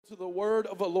To the word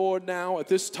of the Lord now at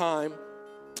this time.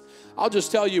 I'll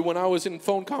just tell you, when I was in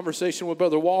phone conversation with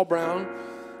Brother Wall Brown,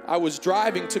 I was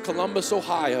driving to Columbus,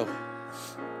 Ohio,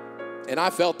 and I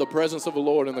felt the presence of the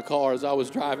Lord in the car as I was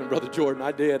driving, Brother Jordan.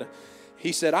 I did.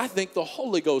 He said, I think the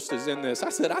Holy Ghost is in this.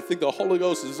 I said, I think the Holy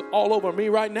Ghost is all over me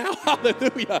right now.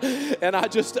 Hallelujah. And I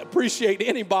just appreciate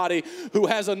anybody who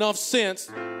has enough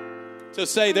sense to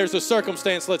say there's a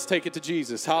circumstance, let's take it to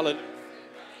Jesus. Hallelujah.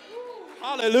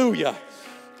 Hallelujah.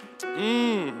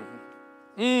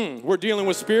 We're dealing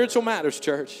with spiritual matters,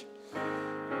 church.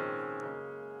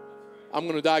 I'm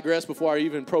going to digress before I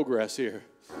even progress here.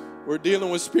 We're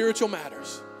dealing with spiritual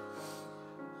matters.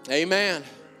 Amen.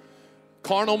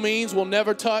 Carnal means will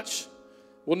never touch,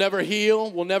 will never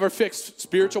heal, will never fix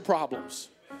spiritual problems.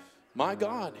 My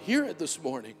God, hear it this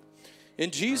morning.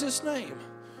 In Jesus' name,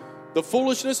 the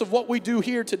foolishness of what we do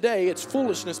here today, it's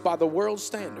foolishness by the world's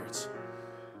standards.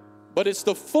 But it's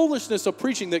the foolishness of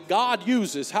preaching that God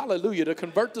uses, hallelujah, to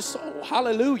convert the soul.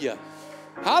 Hallelujah.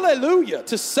 Hallelujah.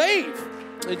 To save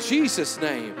in Jesus'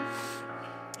 name.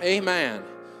 Amen.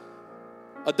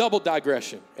 A double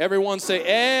digression. Everyone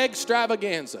say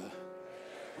extravaganza.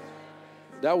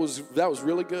 That was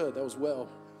really good. That was well.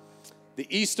 The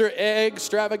Easter egg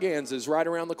extravaganza is right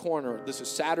around the corner. This is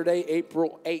Saturday,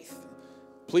 April 8th.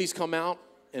 Please come out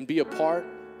and be a part.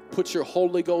 Put your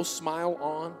Holy Ghost smile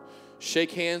on.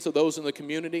 Shake hands with those in the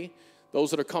community,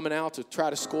 those that are coming out to try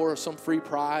to score some free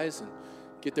prize and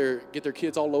get their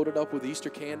kids all loaded up with Easter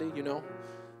candy, you know.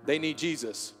 They need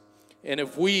Jesus. And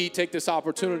if we take this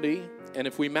opportunity and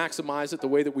if we maximize it the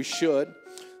way that we should,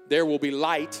 there will be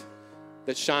light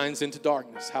that shines into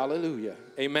darkness. Hallelujah.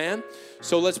 Amen.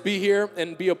 So let's be here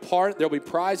and be a part. There'll be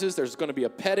prizes. There's going to be a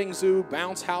petting zoo,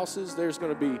 bounce houses. There's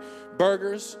going to be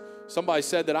burgers. Somebody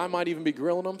said that I might even be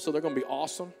grilling them, so they're going to be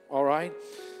awesome, all right?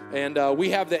 And we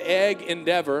have the egg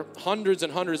endeavor, hundreds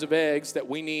and hundreds of eggs that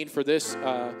we need for this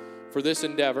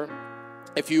endeavor.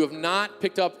 If you have not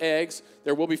picked up eggs,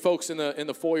 there will be folks in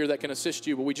the foyer that can assist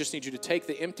you, but we just need you to take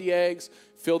the empty eggs,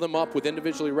 fill them up with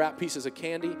individually wrapped pieces of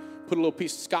candy, put a little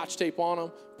piece of Scotch tape on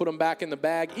them, put them back in the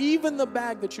bag, even the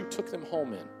bag that you took them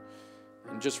home in,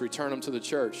 and just return them to the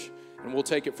church, and we'll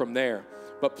take it from there.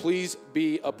 But please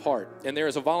be a part. And there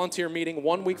is a volunteer meeting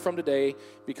 1 week from today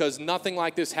because nothing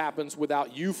like this happens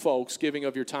without you folks giving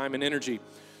of your time and energy.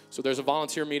 So there's a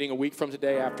volunteer meeting a week from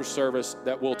today after service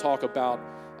that we'll talk about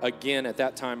again at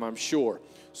that time, I'm sure.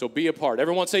 So be a part.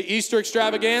 Everyone say Easter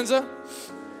extravaganza.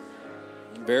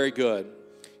 Very good.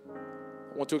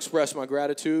 I want to express my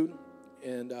gratitude,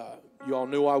 and you all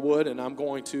knew I would, and I'm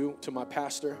going to my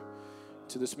pastor,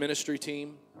 to this ministry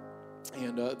team,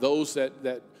 and those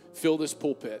that fill this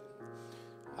pulpit.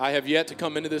 I have yet to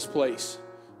come into this place,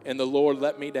 and the Lord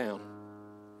let me down.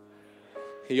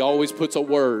 He always puts a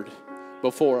word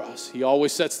before us. He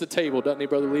always sets the table, doesn't he,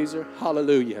 Brother Leeser?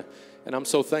 Hallelujah. And I'm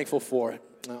so thankful for it.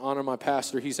 I honor my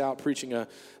pastor. He's out preaching an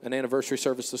anniversary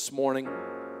service this morning.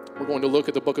 We're going to look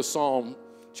at the book of Psalm,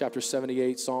 chapter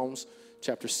 78, Psalms,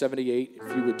 chapter 78.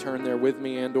 If you would turn there with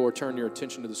me and or turn your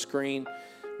attention to the screen.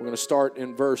 We're going to start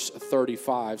in verse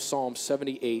 35, Psalm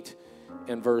 78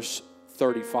 and verse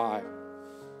 35.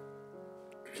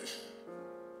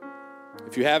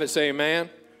 If you have it, say amen.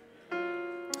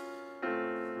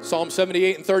 Psalm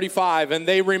 78 and 35. And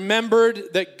they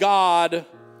remembered that God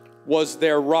was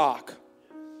their rock,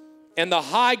 and the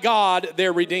high God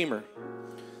their Redeemer.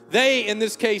 They, in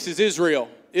this case, is Israel.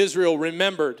 Israel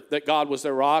remembered that God was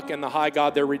their rock and the high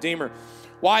God their Redeemer.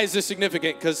 Why is this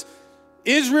significant? Because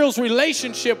Israel's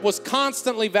relationship was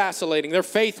constantly vacillating. Their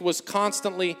faith was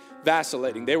constantly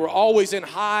vacillating. They were always in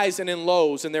highs and in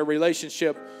lows in their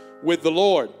relationship with the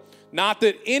Lord. Not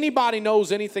that anybody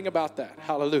knows anything about that.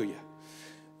 Hallelujah.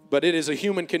 But it is a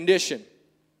human condition.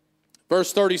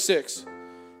 Verse 36.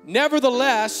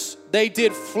 Nevertheless, they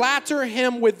did flatter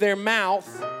him with their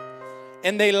mouth,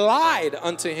 and they lied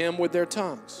unto him with their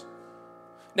tongues.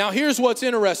 Now, here's what's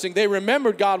interesting. They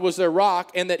remembered God was their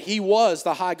rock and that he was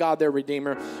the high God, their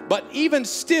Redeemer. But even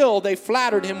still, they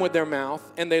flattered him with their mouth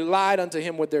and they lied unto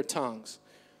him with their tongues.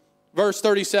 Verse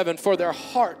 37, for their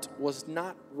heart was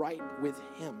not right with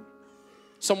him.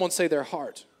 Someone say their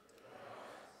heart.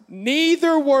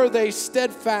 Neither were they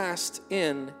steadfast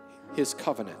in his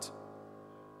covenant.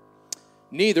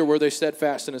 Neither were they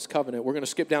steadfast in his covenant. We're going to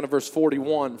skip down to verse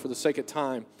 41 for the sake of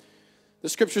time. The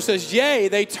scripture says, yea,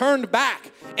 they turned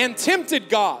back and tempted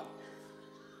God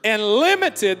and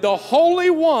limited the Holy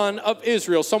One of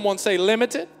Israel. Someone say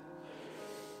limited.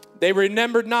 They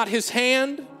remembered not his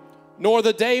hand, nor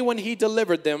the day when he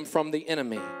delivered them from the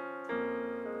enemy.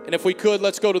 And if we could,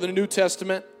 let's go to the New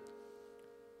Testament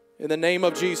In the name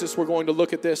of Jesus, we're going to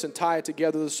look at this and tie it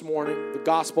together this morning. The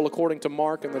gospel according to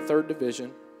Mark in the 3rd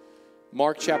division.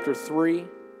 Mark chapter 3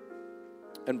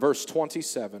 and verse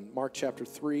 27. Mark chapter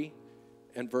 3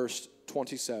 and verse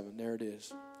 27. There it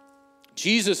is.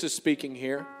 Jesus is speaking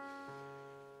here.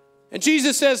 And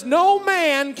Jesus says, no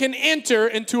man can enter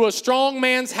into a strong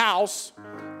man's house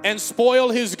and spoil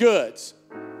his goods.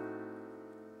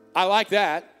 I like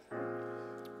that.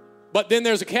 But then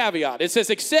there's a caveat. It says,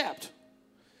 except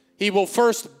he will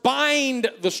first bind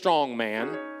the strong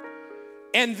man,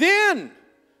 and then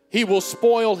he will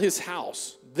spoil his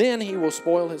house. Then he will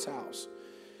spoil his house.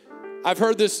 I've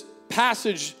heard this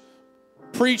passage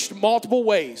preached multiple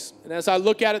ways. And as I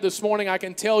look at it this morning, I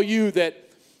can tell you that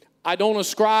I don't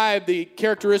ascribe the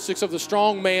characteristics of the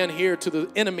strong man here to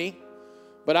the enemy,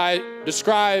 but I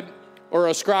ascribe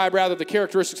the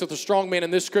characteristics of the strong man in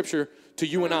this scripture to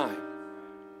you and I.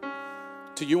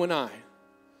 To you and I.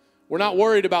 We're not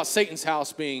worried about Satan's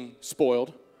house being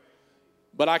spoiled,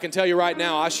 but I can tell you right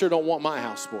now, I sure don't want my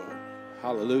house spoiled.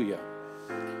 Hallelujah.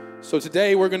 So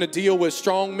today we're going to deal with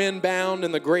strong men bound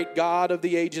and the great God of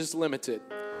the ages limited.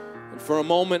 And for a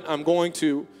moment, I'm going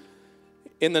to,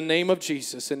 in the name of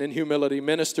Jesus and in humility,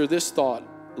 minister this thought: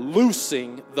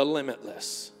 loosing the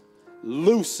limitless.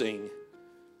 Loosing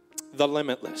the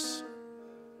limitless.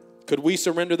 Could we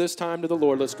surrender this time to the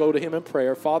Lord? Let's go to him in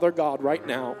prayer. Father God, right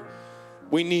now,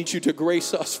 we need you to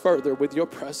grace us further with your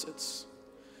presence.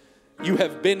 You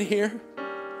have been here.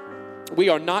 We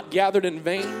are not gathered in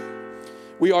vain.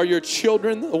 We are your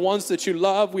children, the ones that you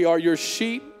love. We are your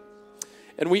sheep.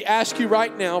 And we ask you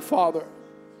right now, Father,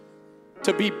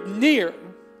 to be near.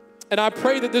 And I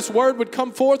pray that this word would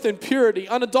come forth in purity,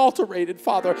 unadulterated.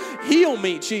 Father, heal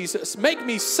me, Jesus. Make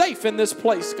me safe in this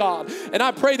place, God. And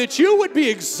I pray that you would be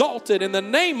exalted in the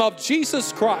name of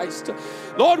Jesus Christ.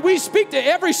 Lord, we speak to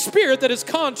every spirit that is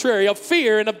contrary of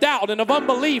fear and of doubt and of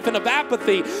unbelief and of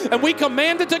apathy. And we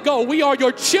command it to go. We are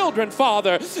your children,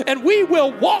 Father. And we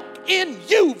will walk in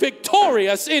you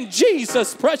victorious in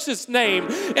Jesus' precious name.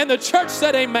 And the church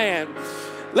said amen.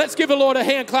 Let's give the Lord a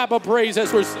hand clap of praise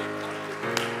as we're singing.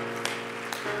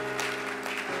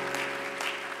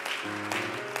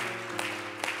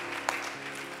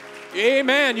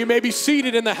 Amen. You may be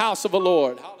seated in the house of the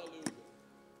Lord. Hallelujah.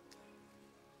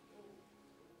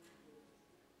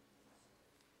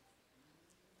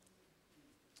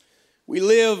 We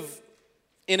live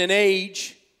in an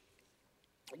age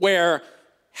where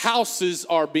houses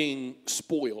are being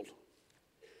spoiled.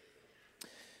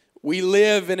 We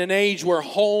live in an age where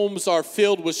homes are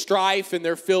filled with strife and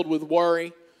they're filled with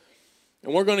worry.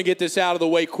 And we're going to get this out of the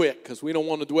way quick because we don't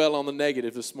want to dwell on the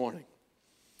negative this morning.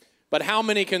 But how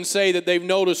many can say that they've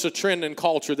noticed a trend in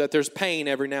culture that there's pain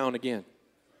every now and again?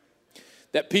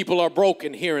 That people are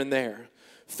broken here and there.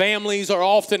 Families are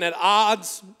often at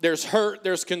odds. There's hurt,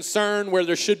 there's concern. Where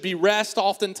there should be rest,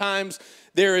 oftentimes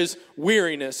there is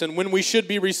weariness. And when we should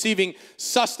be receiving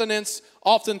sustenance,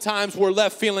 oftentimes we're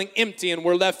left feeling empty and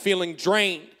we're left feeling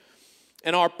drained.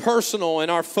 And our personal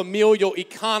and our familial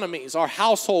economies, our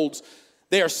households,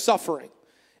 they are suffering.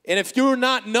 And if you're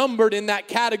not numbered in that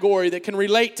category that can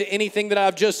relate to anything that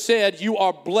I've just said, you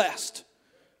are blessed.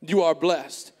 You are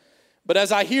blessed. But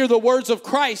as I hear the words of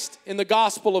Christ in the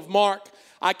Gospel of Mark,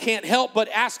 I can't help but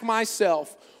ask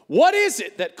myself, what is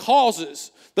it that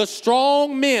causes the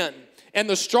strong men and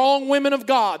the strong women of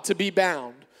God to be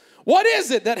bound? What is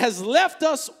it that has left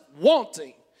us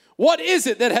wanting? What is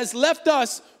it that has left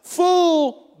us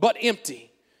full but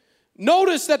empty?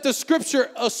 Notice that the scripture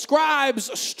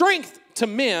ascribes strength to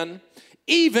men,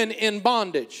 even in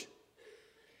bondage.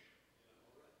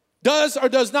 Does or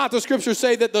does not the scripture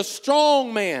say that the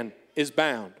strong man is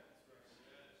bound?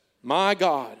 My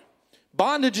God.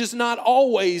 Bondage is not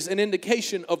always an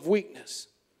indication of weakness.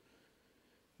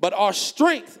 But our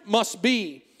strength must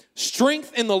be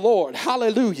strength in the Lord.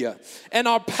 Hallelujah. And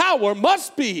our power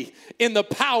must be in the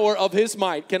power of his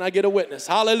might. Can I get a witness?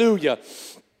 Hallelujah.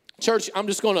 Church, I'm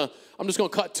just gonna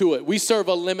cut to it. We serve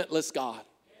a limitless God.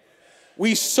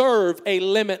 We serve a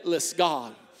limitless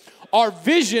God. Our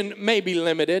vision may be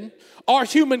limited. Our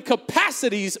human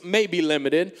capacities may be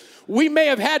limited. We may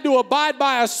have had to abide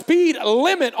by a speed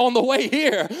limit on the way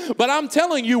here. But I'm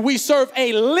telling you, we serve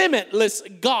a limitless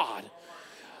God.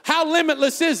 How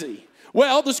limitless is he?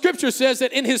 Well, the scripture says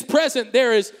that in his presence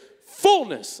there is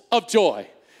fullness of joy.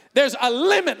 There's a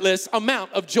limitless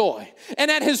amount of joy. And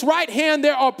at his right hand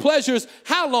there are pleasures.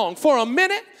 How long? For a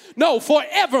minute? No,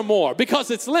 forevermore,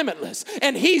 because it's limitless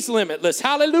and he's limitless.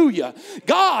 Hallelujah.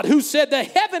 God who said the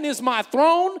heaven is my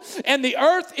throne and the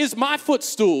earth is my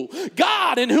footstool.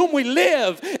 God in whom we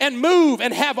live and move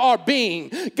and have our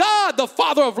being. God the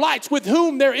Father of lights with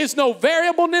whom there is no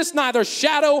variableness, neither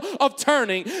shadow of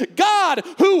turning. God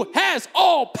who has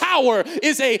all power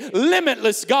is a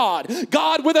limitless God.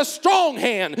 God with a strong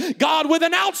hand. God with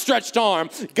an outstretched arm.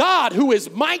 God who is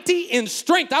mighty in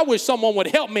strength. I wish someone would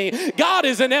help me. God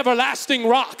is an everlasting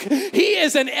rock. He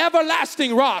is an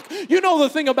everlasting rock. You know the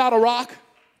thing about a rock?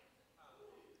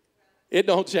 It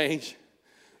don't change.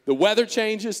 The weather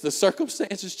changes, the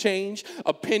circumstances change,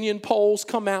 opinion polls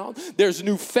come out, there's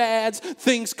new fads,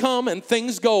 things come and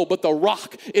things go, but the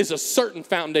rock is a certain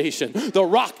foundation. The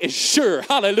rock is sure,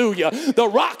 hallelujah. The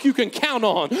rock you can count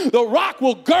on. The rock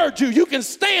will gird you. You can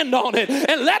stand on it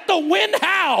and let the wind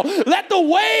howl. Let the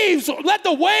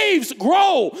waves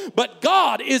grow. But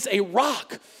God is a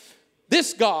rock.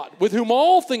 This God with whom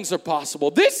all things are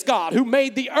possible, this God who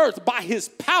made the earth by his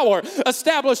power,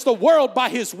 established the world by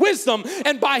his wisdom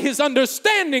and by his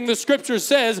understanding, the scripture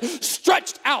says,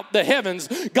 stretched out the heavens.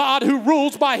 God who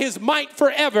rules by his might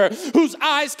forever, whose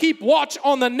eyes keep watch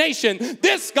on the nation.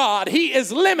 This God, he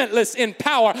is limitless in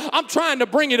power. I'm trying to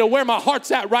bring you to where my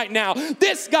heart's at right now.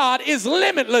 This God is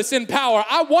limitless in power.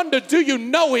 I wonder, do you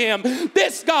know him?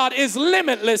 This God is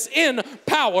limitless in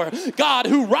power. God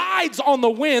who rides on the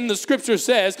wind, the scripture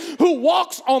says, who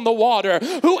walks on the water,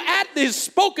 who at his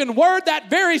spoken word,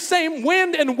 that very same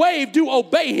wind and wave do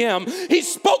obey him. He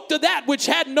spoke to that which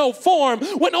had no form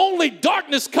when only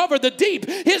darkness covered the deep.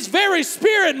 His very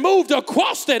spirit moved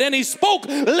across it and he spoke,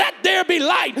 let there be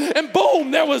light, and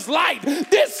boom, there was light.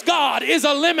 This God is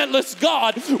a limitless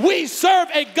God. We serve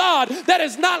a God that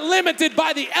is not limited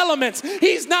by the elements.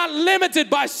 He's not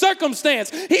limited by circumstance.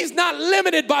 He's not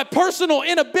limited by personal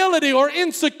inability or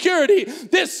insecurity.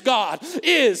 This God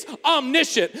is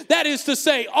omniscient. That is to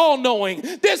say,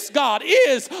 all-knowing. This God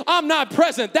is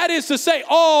omnipresent. That is to say,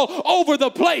 all over the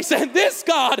place. And this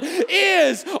God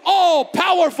is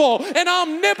all-powerful and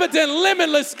omnipotent,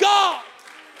 limitless God.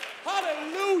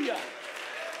 Hallelujah.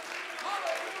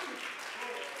 Hallelujah.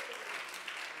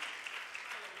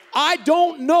 I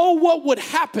don't know what would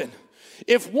happen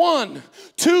if 1,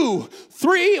 2,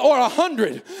 3, or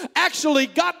 100 actually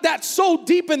got that so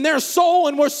deep in their soul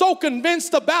and were so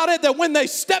convinced about it that when they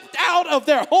stepped out of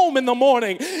their home in the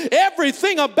morning,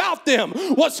 everything about them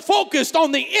was focused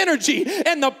on the energy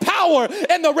and the power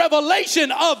and the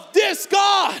revelation of this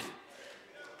God.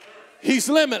 He's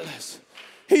limitless.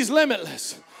 He's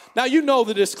limitless. Now, you know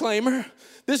the disclaimer.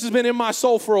 This has been in my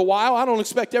soul for a while. I don't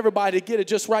expect everybody to get it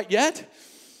just right yet.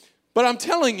 But I'm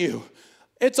telling you,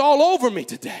 it's all over me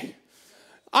today.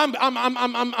 I'm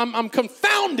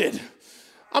confounded.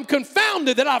 I'm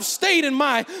confounded that I've stayed in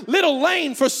my little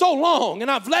lane for so long and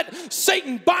I've let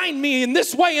Satan bind me in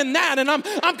this way and that, and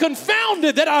I'm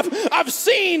confounded that I've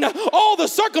seen all the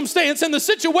circumstance and the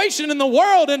situation in the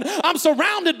world, and I'm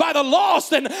surrounded by the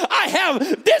lost, and I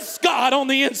have this God on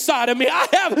the inside of me. I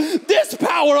have this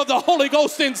power of the Holy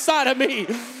Ghost inside of me.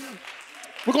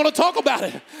 We're going to talk about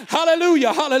it.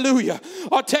 Hallelujah, hallelujah.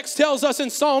 Our text tells us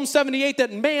in Psalm 78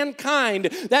 that mankind,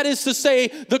 that is to say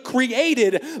the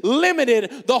created,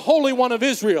 limited the Holy One of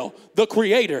Israel, the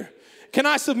Creator. Can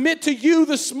I submit to you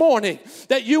this morning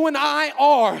that you and I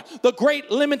are the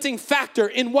great limiting factor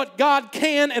in what God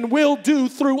can and will do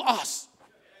through us?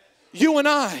 You and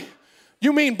I.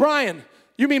 You mean Brian,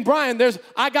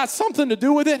 I got something to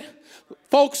do with it?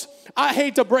 Folks, I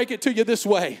hate to break it to you this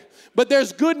way, but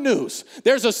there's good news.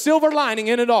 There's a silver lining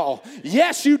in it all.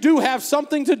 Yes, you do have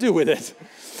something to do with it.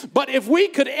 But if we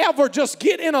could ever just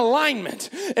get in alignment,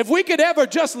 if we could ever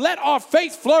just let our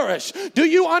faith flourish, do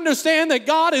you understand that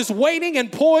God is waiting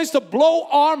and poised to blow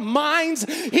our minds?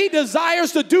 He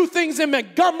desires to do things in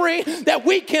Montgomery that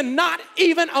we cannot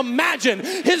even imagine.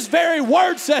 His very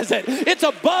word says it. It's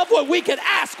above what we could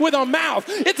ask with our mouth.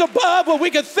 It's above what we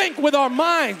could think with our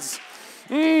minds.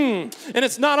 And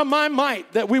it's not of my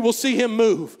might that we will see him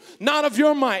move. Not of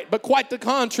your might, but quite the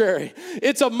contrary.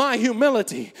 It's of my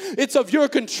humility. It's of your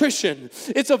contrition.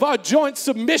 It's of our joint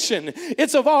submission.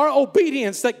 It's of our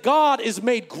obedience that God is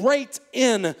made great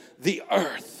in the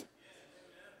earth.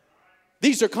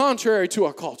 These are contrary to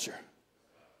our culture.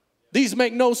 These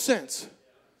make no sense.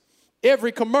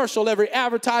 Every commercial, every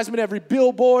advertisement, every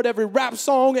billboard, every rap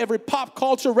song, every pop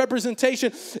culture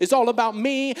representation is all about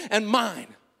me and mine.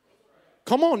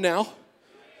 Come on now.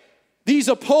 These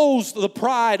oppose the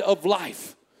pride of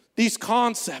life. These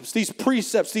concepts, these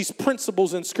precepts, these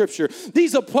principles in Scripture,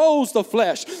 these oppose the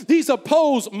flesh. These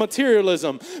oppose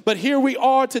materialism. But here we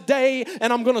are today,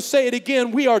 and I'm going to say it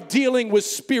again, we are dealing with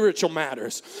spiritual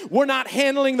matters. We're not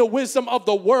handling the wisdom of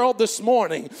the world this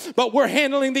morning, but we're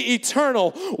handling the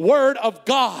eternal Word of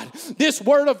God. This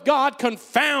Word of God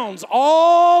confounds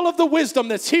all of the wisdom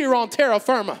that's here on terra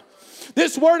firma.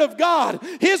 This Word of God,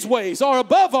 His ways are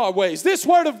above our ways. This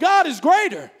Word of God is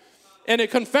greater. And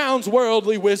it confounds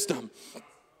worldly wisdom.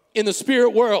 In the spirit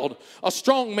world, a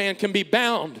strong man can be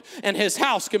bound and his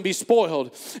house can be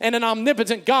spoiled. And an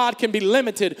omnipotent God can be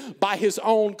limited by his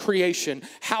own creation.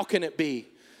 How can it be?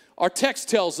 Our text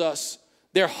tells us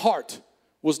their heart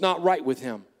was not right with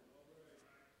him.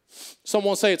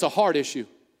 Someone say it's a heart issue.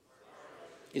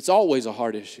 It's always a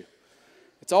heart issue.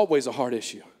 It's always a heart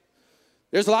issue.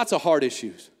 There's lots of heart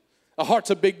issues. A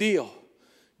heart's a big deal.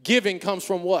 Giving comes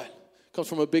from what? Comes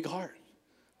from a big heart,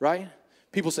 right?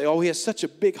 People say, oh, he has such a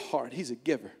big heart. He's a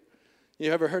giver.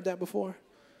 You ever heard that before?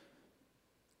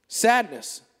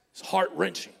 Sadness is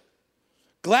heart-wrenching.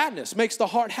 Gladness makes the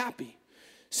heart happy.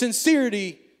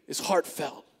 Sincerity is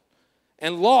heartfelt.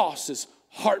 And loss is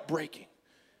heartbreaking.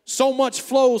 So much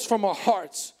flows from our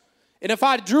hearts. And if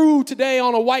I drew today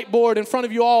on a whiteboard in front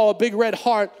of you all a big red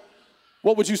heart,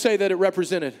 what would you say that it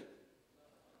represented?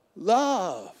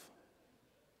 Love.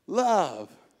 Love.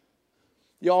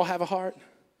 You all have a heart?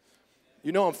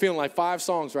 You know I'm feeling like 5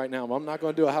 songs right now, but I'm not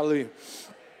going to do a hallelujah.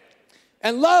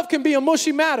 And love can be a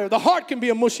mushy matter. The heart can be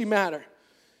a mushy matter.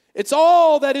 It's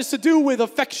all that is to do with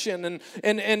affection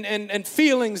and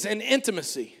feelings and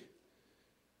intimacy.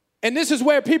 And this is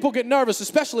where people get nervous,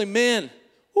 especially men.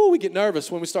 Ooh, we get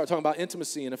nervous when we start talking about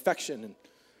intimacy and affection. And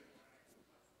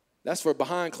that's for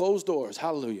behind closed doors.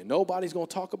 Hallelujah. Nobody's going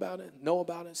to talk about it, know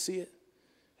about it, see it.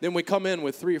 Then we come in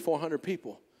with 300 or 400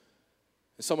 people.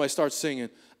 And somebody starts singing,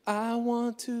 I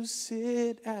want to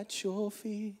sit at your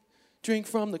feet, drink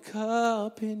from the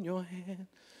cup in your hand,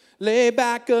 lay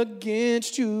back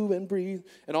against you and breathe.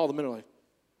 And all the men are like,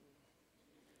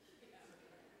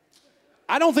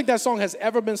 I don't think that song has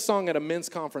ever been sung at a men's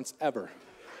conference ever.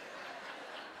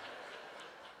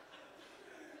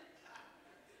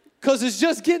 Because it's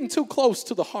just getting too close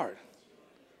to the heart.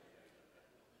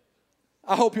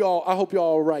 I hope you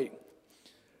all are right.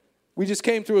 We just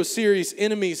came through a series,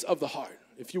 Enemies of the Heart.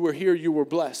 If you were here, you were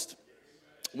blessed.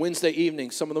 Wednesday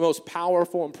evening, some of the most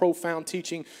powerful and profound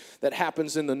teaching that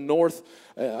happens in the north,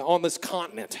 on this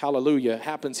continent, hallelujah,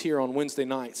 happens here on Wednesday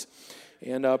nights.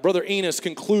 And Brother Enos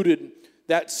concluded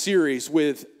that series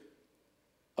with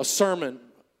a sermon,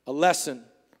 a lesson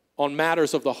on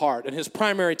matters of the heart. And his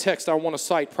primary text I want to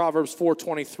cite, Proverbs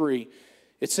 4:23.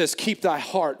 It says, keep thy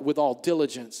heart with all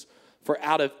diligence, for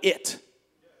out of it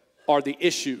are the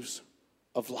issues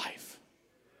of life.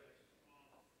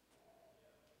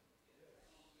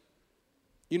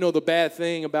 You know the bad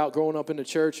thing about growing up in the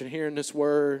church and hearing this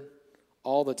word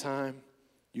all the time?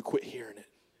 You quit hearing it.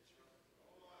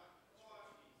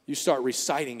 You start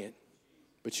reciting it,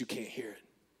 but you can't hear it.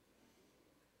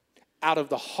 Out of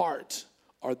the heart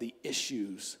are the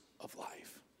issues of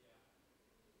life.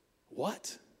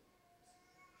 What?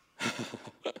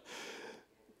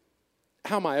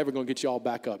 How am I ever going to get you all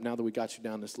back up now that we got you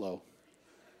down this low?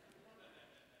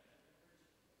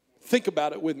 Think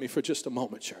about it with me for just a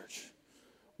moment, church.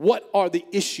 What are the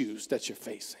issues that you're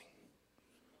facing?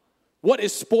 What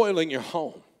is spoiling your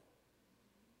home?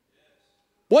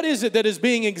 What is it that is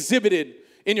being exhibited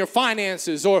in your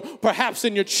finances, or perhaps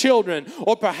in your children,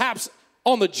 or perhaps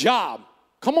on the job?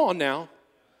 Come on now.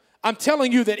 I'm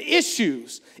telling you that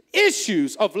issues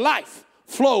of life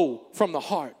flow from the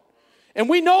heart. And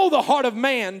we know the heart of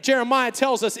man, Jeremiah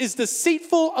tells us, is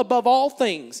deceitful above all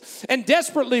things and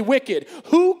desperately wicked.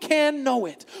 Who can know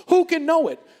it? Who can know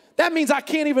it? That means I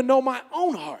can't even know my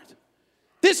own heart.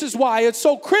 This is why it's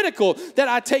so critical that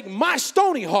I take my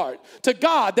stony heart to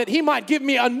God, that he might give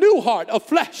me a new heart of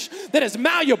flesh that is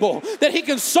malleable, that he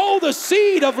can sow the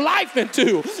seed of life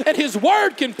into, and his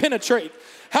word can penetrate.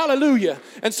 Hallelujah.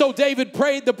 And so David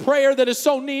prayed the prayer that is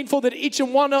so needful that each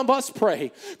and one of us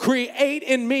pray. Create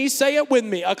in me, say it with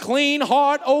me, a clean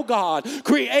heart, O God.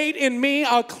 Create in me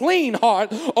a clean heart,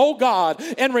 O God,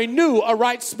 and renew a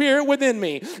right spirit within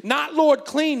me. Not, Lord,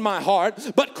 clean my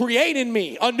heart, but create in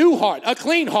me a new heart, a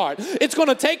clean heart. It's going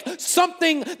to take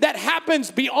something that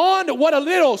happens beyond what a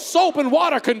little soap and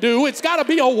water can do. It's got to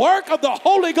be a work of the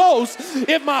Holy Ghost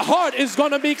if my heart is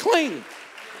going to be clean.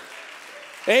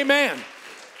 Amen.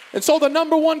 And so the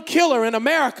number one killer in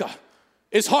America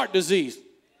is heart disease.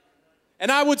 And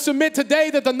I would submit today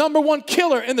that the number one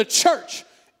killer in the church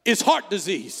is heart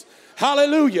disease.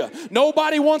 Hallelujah.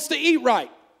 Nobody wants to eat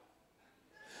right.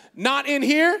 Not in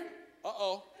here.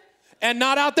 And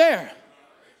not out there.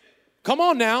 Come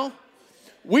on now.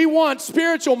 We want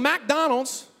spiritual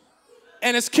McDonald's,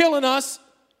 and it's killing us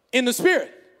in the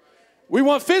spirit. We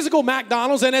want physical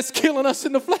McDonald's, and it's killing us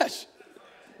in the flesh.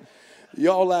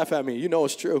 Y'all laugh at me. You know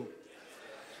it's true.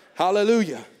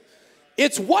 Hallelujah.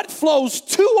 It's what flows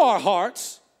to our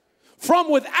hearts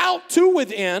from without to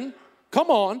within, come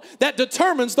on, that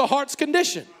determines the heart's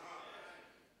condition.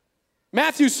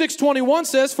 Matthew 6:21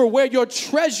 says, for where your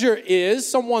treasure is,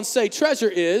 someone say treasure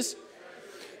is,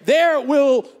 there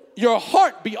will your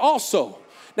heart be also.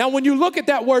 Now, when you look at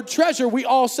that word treasure, we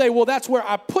all say, well, that's where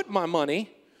I put my money,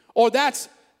 or that's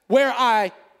where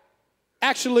I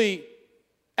actually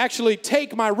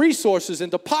take my resources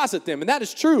and deposit them. And that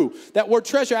is true. That word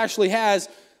treasure actually has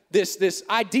this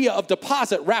idea of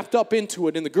deposit wrapped up into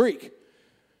it in the Greek.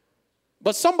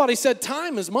 But somebody said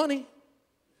time is money.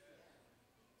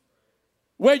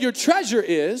 Where your treasure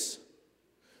is,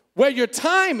 where your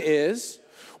time is,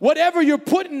 whatever you're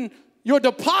putting your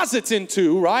deposits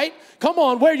into, right? Come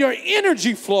on, where your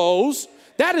energy flows,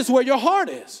 that is where your heart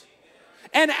is.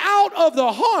 And out of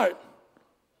the heart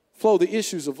flow the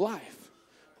issues of life.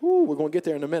 Ooh, we're going to get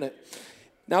there in a minute.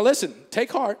 Now listen,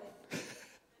 take heart.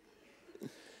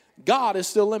 God is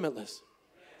still limitless.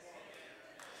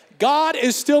 God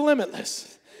is still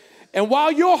limitless. And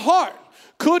while your heart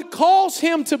could cause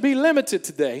him to be limited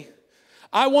today,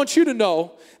 I want you to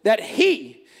know that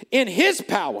he, in his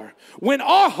power, when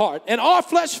our heart and our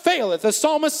flesh faileth, the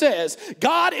psalmist says,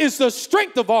 God is the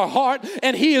strength of our heart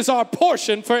and he is our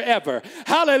portion forever.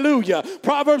 Hallelujah.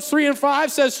 Proverbs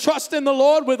 3:5 says, trust in the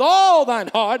Lord with all thine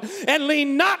heart and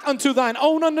lean not unto thine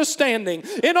own understanding.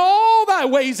 In all thy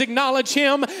ways acknowledge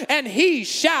him and he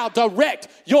shall direct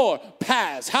your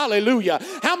paths. Hallelujah.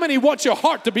 How many want your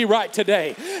heart to be right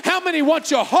today? How many want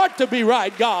your heart to be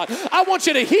right, God? I want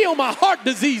you to heal my heart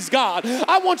disease, God.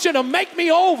 I want you to make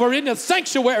me over in the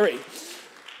sanctuary.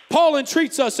 Paul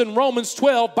entreats us in Romans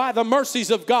 12 by the mercies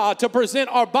of God to present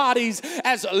our bodies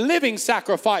as living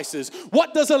sacrifices.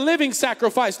 What does a living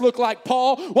sacrifice look like,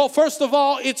 Paul? Well, first of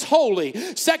all, it's holy.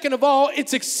 Second of all,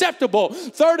 it's acceptable.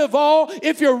 Third of all,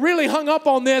 if you're really hung up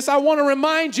on this, I want to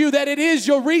remind you that it is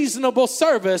your reasonable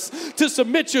service to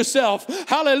submit yourself,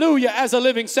 hallelujah, as a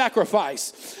living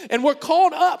sacrifice. And we're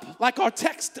called up, like our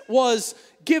text was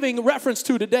giving reference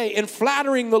to today, in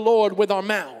flattering the Lord with our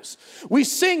mouths. We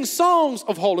sing songs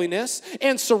of holiness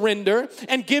and surrender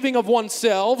and giving of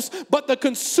oneself, but the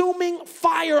consuming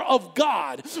fire of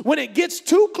God, when it gets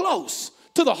too close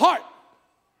to the heart,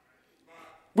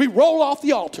 we roll off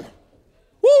the altar.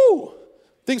 Woo!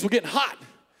 Things were getting hot.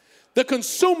 The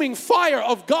consuming fire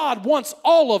of God wants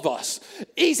all of us.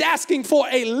 He's asking for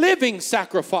a living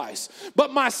sacrifice.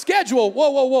 But my schedule,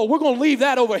 whoa, we're going to leave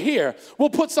that over here. We'll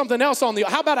put something else on the,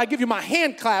 how about I give you my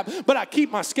hand clap, but I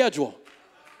keep my schedule?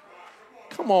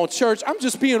 Come on, church. I'm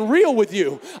just being real with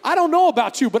you. I don't know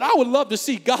about you, but I would love to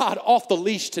see God off the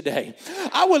leash today.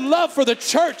 I would love for the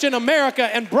church in America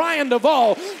and Brian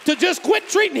Duvall to just quit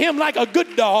treating him like a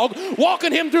good dog,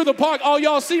 walking him through the park. Oh,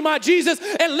 y'all see my Jesus?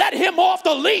 And let him off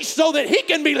the leash so that he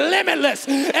can be limitless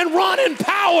and run in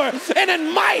power and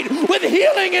in might with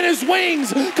healing in his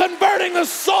wings, converting the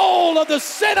soul of the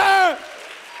sinner.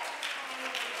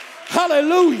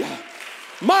 Hallelujah.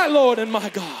 My Lord and my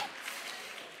God.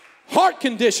 Heart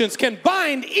conditions can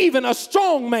bind even a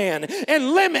strong man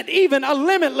and limit even a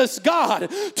limitless God.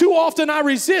 Too often I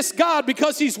resist God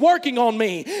because he's working on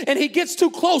me and he gets too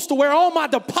close to where all my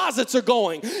deposits are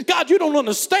going. God, you don't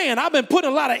understand. I've been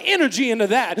putting a lot of energy into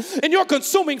that and your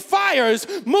consuming fire is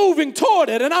moving toward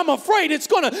it, and I'm afraid it's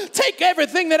going to take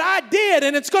everything that I did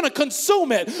and it's going to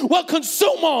consume it. Well,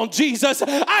 consume on, Jesus.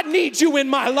 I need you in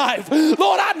my life.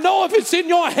 Lord, I know if it's in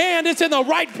your hand, it's in the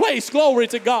right place. Glory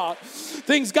to God.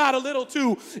 Things got a little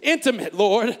too intimate,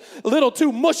 Lord, a little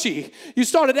too mushy. You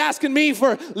started asking me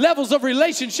for levels of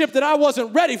relationship that I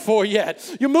wasn't ready for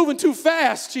yet. You're moving too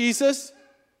fast, Jesus.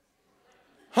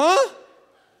 Huh?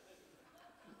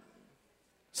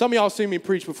 Some of y'all seen me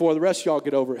preach before. The rest of y'all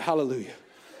get over it. Hallelujah.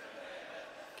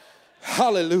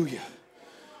 Hallelujah.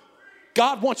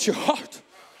 God wants your heart.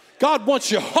 God wants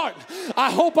your heart.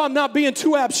 I hope I'm not being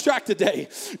too abstract today.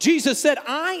 Jesus said,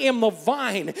 I am the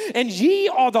vine and ye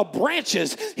are the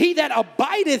branches. He that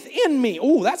abideth in me.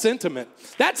 Oh, that's intimate.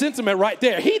 That's intimate right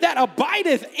there. He that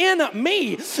abideth in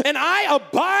me and I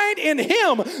abide in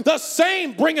him, the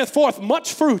same bringeth forth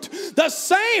much fruit. The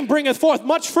same bringeth forth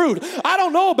much fruit. I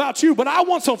don't know about you, but I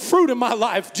want some fruit in my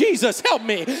life. Jesus, help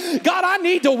me. God, I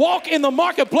need to walk in the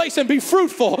marketplace and be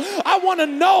fruitful. I want to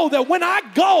know that when I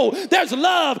go, there's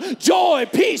love, joy,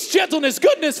 peace, gentleness, gentleness,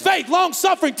 goodness, faith,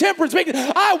 long-suffering, temperance.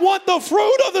 I want the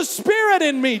fruit of the Spirit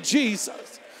in me,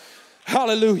 Jesus.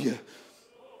 Hallelujah.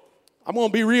 I'm going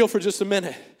to be real for just a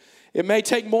minute. It may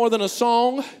take more than a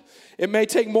song. It may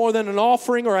take more than an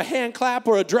offering or a hand clap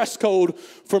or a dress code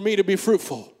for me to be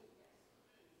fruitful.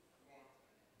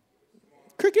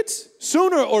 Crickets.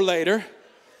 Sooner or later,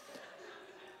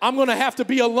 I'm going to have to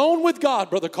be alone with God,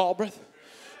 Brother Calbreth.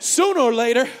 Sooner or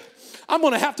later, I'm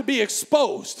going to have to be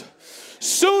exposed.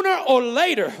 Sooner or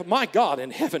later, my God in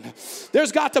heaven,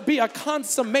 there's got to be a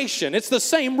consummation. It's the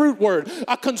same root word,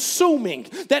 a consuming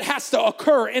that has to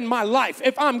occur in my life.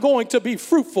 If I'm going to be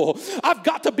fruitful, I've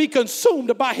got to be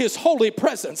consumed by his holy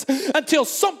presence until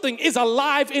something is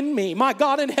alive in me, my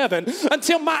God in heaven,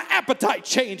 until my appetite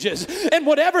changes and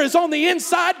whatever is on the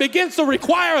inside begins to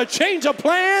require a change of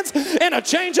plans and a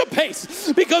change of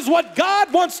pace. Because what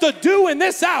God wants to do in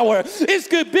this hour is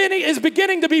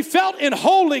beginning to be felt in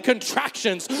holy contraction.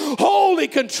 Holy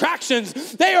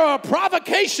contractions. They are a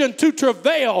provocation to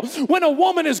travail. When a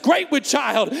woman is great with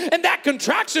child and that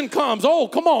contraction comes, oh,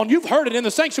 come on, you've heard it in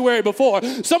the sanctuary before.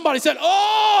 Somebody said,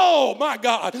 oh my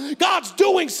God, God's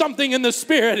doing something in the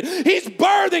Spirit. He's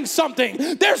birthing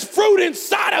something. There's fruit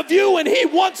inside of you and he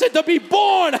wants it to be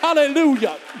born.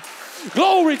 Hallelujah.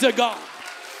 Glory to God.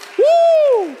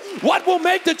 Woo! What will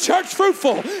make the church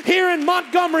fruitful here in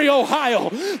Montgomery, Ohio?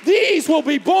 These will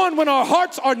be born when our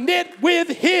hearts are knit with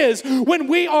his, when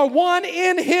we are one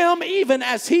in him, even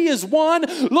as he is one.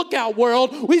 Look out,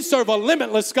 world. We serve a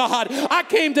limitless God. I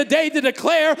came today to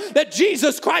declare that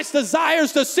Jesus Christ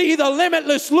desires to see the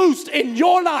limitless loosed in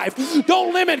your life.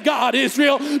 Don't limit God,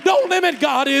 Israel. Don't limit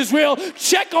God, Israel.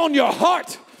 Check on your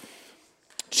heart.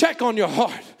 Check on your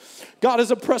heart. God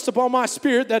has impressed upon my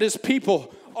spirit that his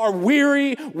people are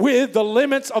weary with the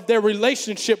limits of their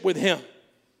relationship with him.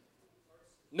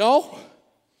 No?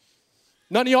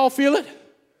 None of y'all feel it?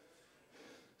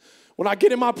 When I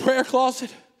get in my prayer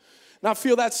closet and I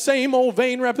feel that same old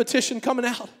vain repetition coming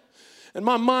out and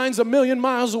my mind's a million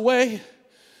miles away,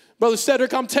 Brother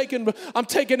Cedric, I'm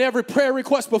taking every prayer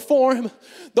request before him.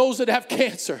 Those that have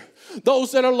cancer,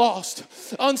 those that are lost,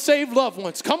 unsaved loved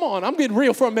ones. Come on, I'm getting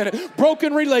real for a minute.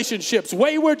 Broken relationships,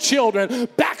 wayward children,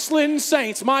 backslidden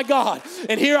saints, my God.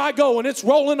 And here I go, and it's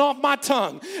rolling off my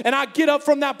tongue. And I get up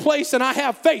from that place, and I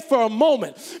have faith for a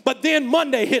moment. But then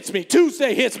Monday hits me,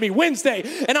 Tuesday hits me, Wednesday,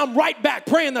 and I'm right back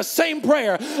praying the same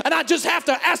prayer. And I just have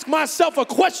to ask myself a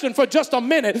question for just a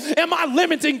minute. Am I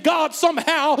limiting God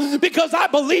somehow? Because I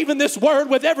believe in this word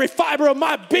with every fiber of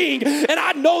my being, and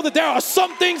I know that there are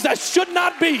some things that should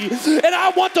not be. And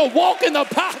I want to walk in the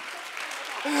power.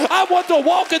 I want to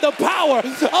walk in the power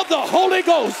of the Holy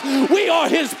Ghost. We are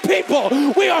his people.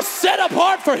 We are set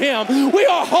apart for him. We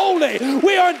are holy.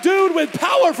 We are endued with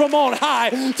power from on high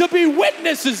to be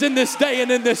witnesses in this day and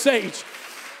in this age.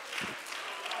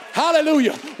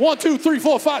 Hallelujah. 1, 2, 3,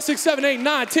 4, 5, 6, 7, 8,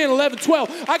 9, 10, 11,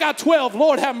 12. I got 12.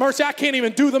 Lord have mercy. I can't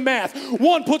even do the math.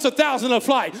 1 puts 1,000 a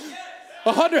flight.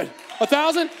 100.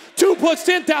 1,000, 2 puts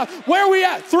 10,000. Where are we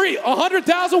at? 3,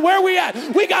 100,000. Where are we at?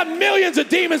 We got millions of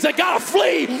demons that got to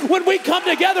flee when we come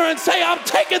together and say, I'm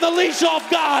taking the leash off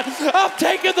God. I'm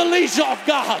taking the leash off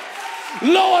God.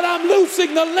 Lord, I'm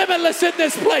loosing the limitless in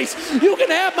this place. You can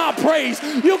have my praise.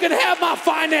 You can have my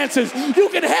finances. You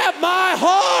can have my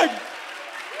heart.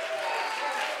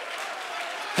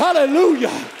 Hallelujah.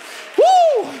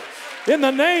 Woo! In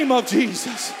the name of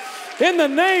Jesus. In the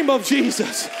name of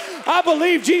Jesus. I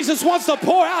believe Jesus wants to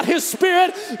pour out his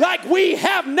Spirit like we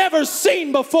have never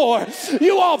seen before.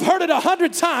 You all have heard it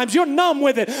 100 times. You're numb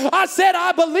with it. I said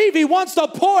I believe he wants to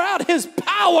pour out his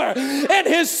power and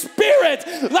his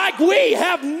Spirit like we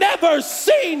have never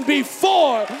seen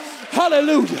before.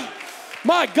 Hallelujah.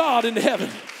 My God in heaven.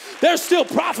 There's still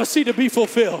prophecy to be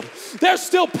fulfilled. There's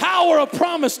still power of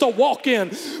promise to walk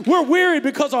in. We're weary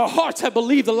because our hearts have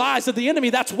believed the lies of the enemy.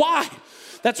 That's why.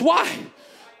 That's why.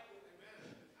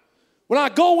 When I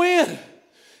go in,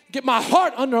 get my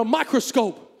heart under a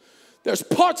microscope, there's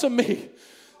parts of me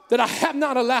that I have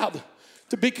not allowed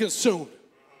to be consumed.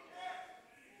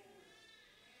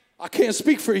 I can't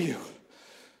speak for you.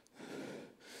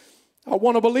 I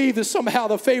want to believe that somehow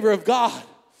the favor of God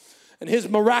and his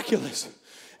miraculous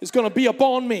is going to be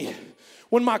upon me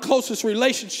when my closest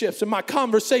relationships and my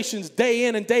conversations day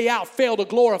in and day out fail to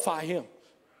glorify him.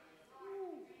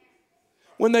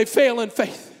 When they fail in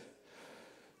faith.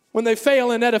 When they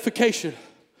fail in edification.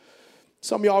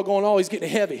 Some of y'all going, oh, he's getting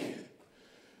heavy.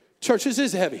 Church, this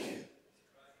is heavy.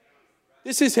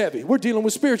 This is heavy. We're dealing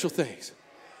with spiritual things.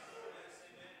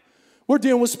 We're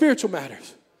dealing with spiritual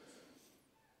matters.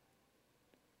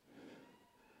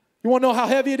 You want to know how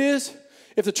heavy it is?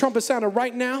 If the trumpet sounded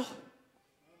right now,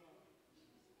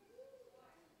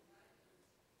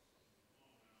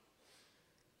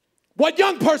 What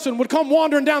young person would come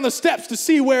wandering down the steps to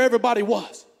see where everybody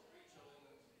was?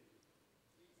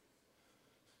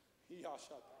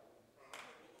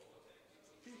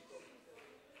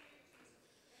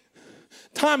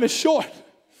 Time is short.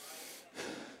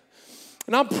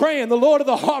 And I'm praying, the Lord of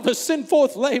the harvest, send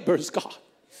forth laborers, God.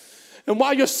 And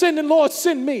while you're sending, Lord,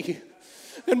 send me.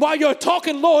 And while you're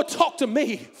talking, Lord, talk to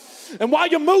me. And while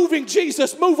you're moving,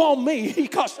 Jesus, move on me.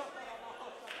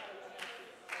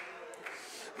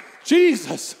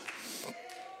 Jesus.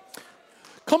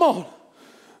 Come on.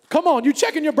 Come on. You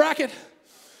checking your bracket?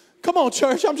 Come on,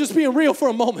 church. I'm just being real for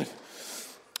a moment.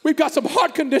 We've got some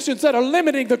heart conditions that are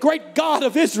limiting the great God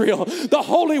of Israel, the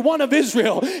Holy One of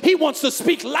Israel. He wants to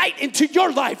speak light into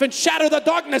your life and shatter the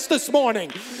darkness this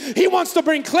morning. He wants to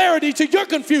bring clarity to your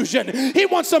confusion. He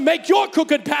wants to make your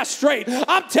crooked path straight.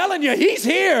 I'm telling you, he's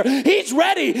here. He's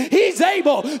ready. He's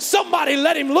able. Somebody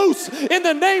let him loose in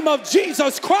the name of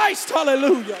Jesus Christ.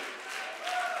 Hallelujah.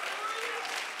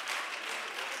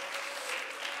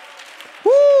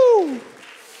 Woo!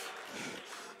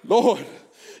 Lord,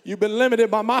 you've been limited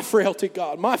by my frailty,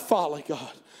 God, my folly,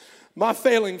 God, my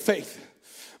failing faith.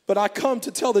 But I come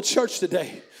to tell the church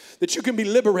today that you can be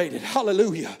liberated.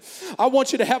 Hallelujah. I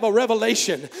want you to have a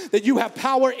revelation that you have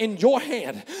power in your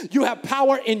hand. You have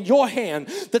power in your hand.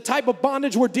 The type of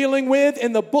bondage we're dealing with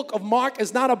in the book of Mark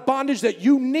is not a bondage that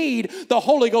you need the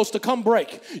Holy Ghost to come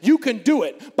break. You can do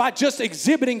it by just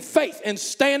exhibiting faith and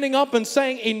standing up and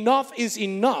saying enough is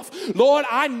enough. Lord,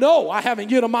 I know I haven't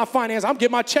given my finance. I'm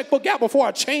getting my checkbook out before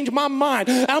I change my mind.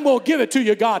 I'm going to give it to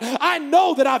you, God. I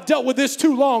know that I've dealt with this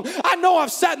too long. I know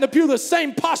I've sat in the pew the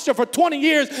same posture for 20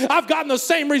 years. I've gotten the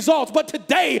same results, but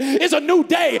today is a new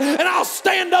day, and I'll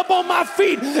stand up on my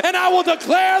feet and I will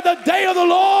declare the day of the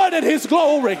Lord and his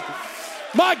glory.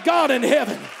 My God in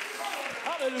heaven.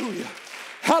 Hallelujah.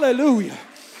 Hallelujah.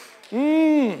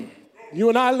 You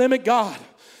and I limit God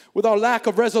with our lack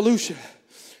of resolution.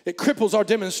 It cripples our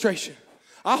demonstration.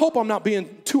 I hope I'm not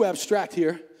being too abstract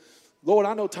here. Lord,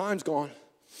 I know time's gone.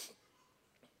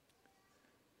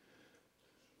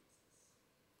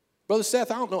 Brother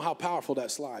Seth, I don't know how powerful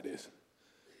that slide is.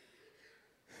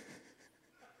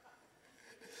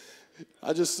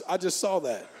 I just saw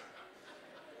that.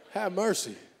 Have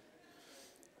mercy.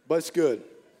 But it's good.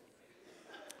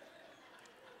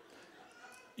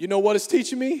 You know what it's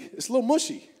teaching me? It's a little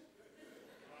mushy.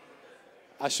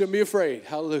 I shouldn't be afraid.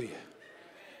 Hallelujah.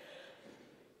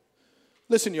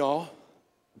 Listen, y'all.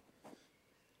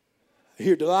 I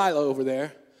hear Delilah over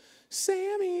there.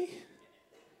 Sammy.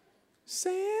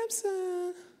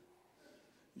 Samson.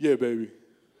 Yeah, baby.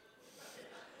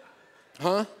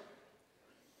 Huh?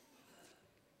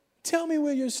 Tell me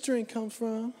where your strength comes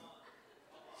from.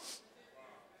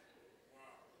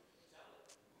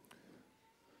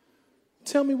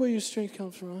 Tell me where your strength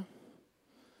comes from.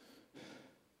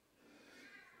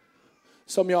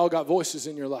 Some of y'all got voices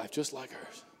in your life just like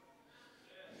hers.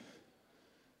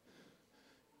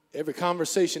 Every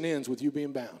conversation ends with you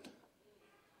being bound.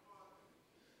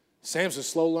 Samson's a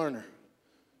slow learner.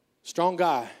 Strong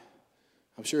guy.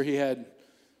 I'm sure he had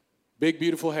big,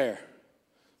 beautiful hair.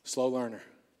 Slow learner.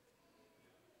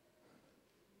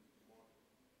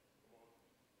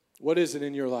 What is it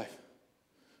in your life?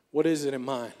 What is it in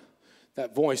mine?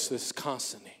 That voice that's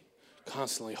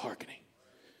constantly hearkening.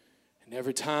 And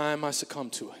every time I succumb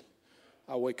to it,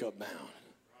 I wake up bound.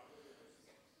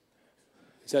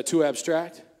 Is that too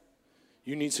abstract?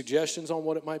 You need suggestions on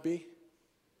what it might be?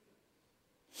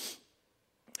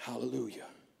 Hallelujah.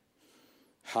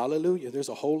 Hallelujah. There's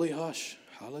a holy hush.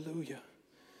 Hallelujah.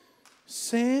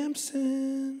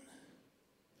 Samson.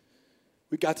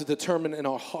 We got to determine in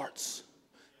our hearts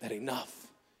that enough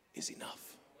is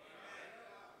enough.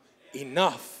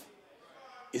 Enough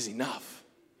is enough.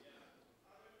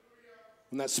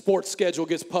 When that sports schedule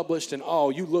gets published and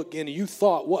you look in and you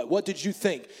thought, what did you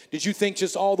think? Did you think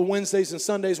just all the Wednesdays and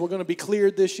Sundays were going to be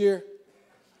cleared this year?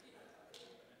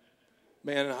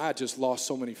 Man, I just lost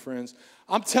so many friends.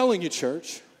 I'm telling you,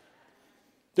 church,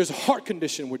 there's a heart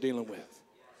condition we're dealing with.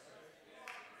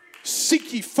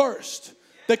 Seek ye first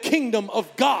the kingdom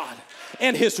of God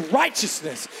and his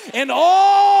righteousness, and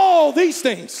all these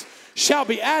things shall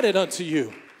be added unto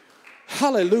you.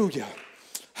 Hallelujah.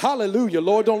 Hallelujah.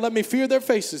 Lord, don't let me fear their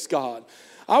faces, God.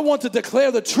 I want to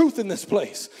declare the truth in this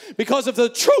place, because if the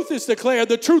truth is declared,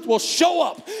 the truth will show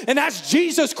up, and that's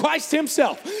Jesus Christ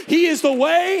himself. He is the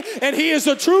way, and he is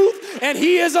the truth, and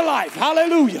he is the life.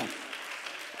 Hallelujah.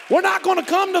 We're not going to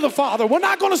come to the Father. We're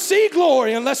not going to see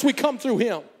glory unless we come through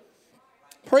him.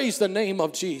 Praise the name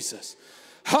of Jesus.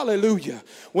 Hallelujah.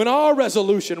 When our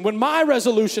resolution, when my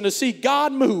resolution to see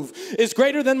God move is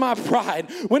greater than my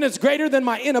pride, when it's greater than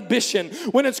my inhibition,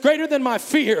 when it's greater than my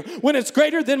fear, when it's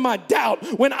greater than my doubt,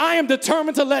 when I am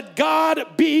determined to let God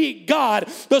be God,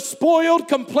 the spoiled,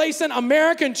 complacent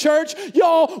American church,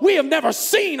 y'all, we have never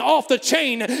seen off the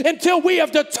chain until we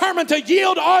have determined to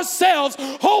yield ourselves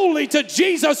wholly to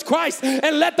Jesus Christ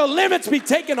and let the limits be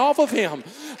taken off of him.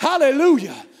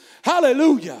 Hallelujah.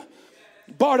 Hallelujah.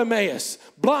 Bartimaeus,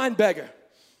 blind beggar.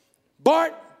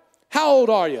 Bart, how old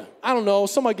are you? I don't know.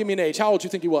 Somebody give me an age. How old do you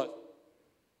think he was?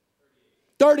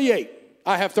 38.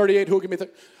 I have 38. Who will give me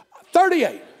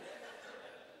 38?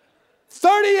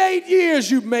 38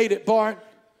 years you've made it, Bart.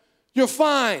 You're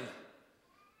fine.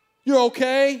 You're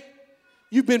okay.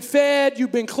 You've been fed.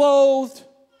 You've been clothed.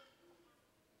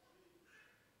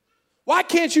 Why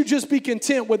can't you just be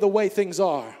content with the way things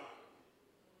are?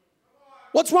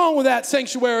 What's wrong with that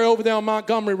sanctuary over there on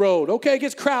Montgomery Road? Okay, it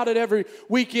gets crowded every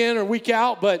weekend or week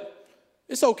out, but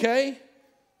it's okay.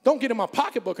 Don't get in my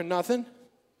pocketbook or nothing.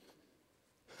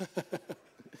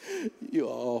 You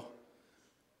all.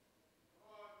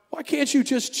 Why can't you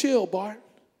just chill, Bart?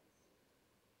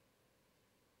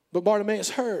 But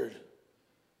Bartimaeus heard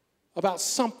about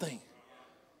something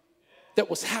that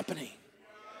was happening.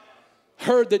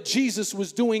 Heard that Jesus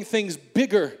was doing things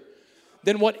bigger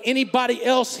than what anybody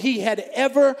else he had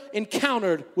ever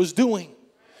encountered was doing.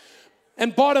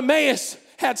 And Bartimaeus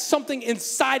had something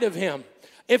inside of him.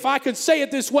 If I could say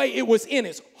it this way, it was in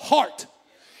his heart.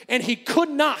 And he could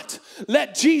not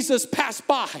let Jesus pass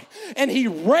by. And he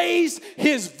raised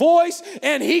his voice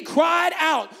and he cried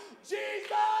out, Jesus,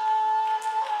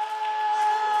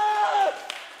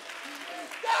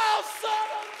 thou son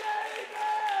of David,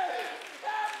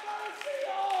 have mercy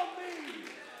on me.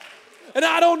 And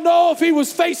I don't know if he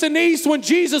was facing east when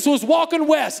Jesus was walking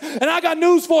west. And I got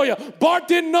news for you. Bart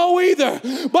didn't know either.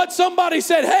 But somebody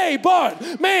said, hey,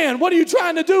 Bart, man, what are you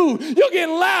trying to do? You're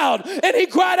getting loud. And he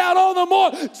cried out all the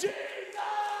more, Jesus,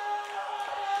 thou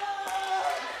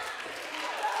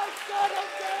son of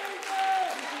David,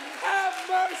 have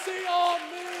mercy on me.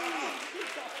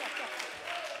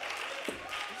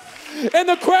 And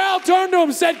the crowd turned to him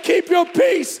and said, keep your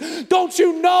peace. Don't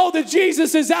you know that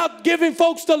Jesus is out giving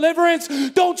folks deliverance?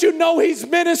 Don't you know he's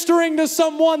ministering to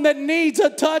someone that needs a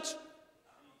touch?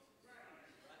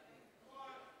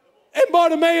 And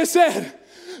Bartimaeus said,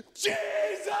 Jesus,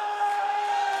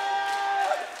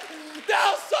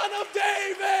 thou son of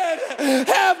David,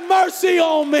 have mercy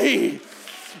on me.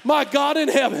 My God in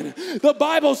heaven, the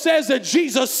Bible says that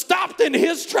Jesus stopped in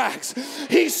his tracks.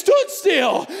 He stood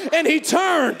still and he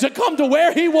turned to come to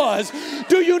where he was.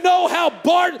 Do you know how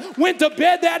Bart went to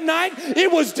bed that night?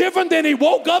 It was different than he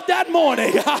woke up that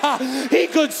morning. He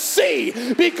could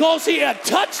see because he had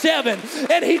touched heaven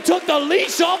and he took the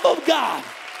leash off of God.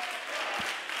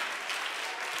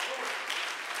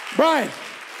 Brian,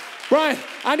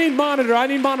 I need monitor.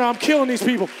 I'm killing these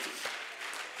people.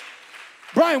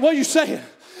 Brian, what are you saying?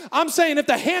 I'm saying if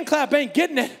the hand clap ain't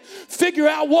getting it, figure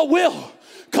out what will.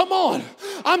 Come on.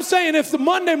 I'm saying if the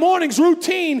Monday morning's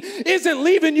routine isn't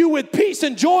leaving you with peace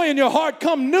and joy in your heart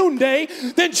come noonday,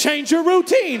 then change your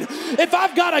routine. If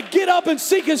I've got to get up and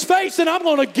seek his face, then I'm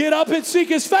going to get up and seek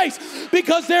his face,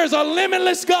 because there's a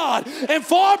limitless God. And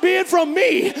far be it from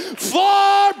me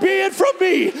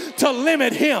to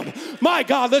limit him. My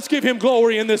God, let's give him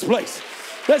glory in this place.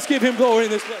 Let's give him glory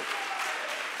in this place.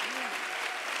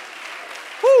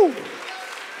 Woo.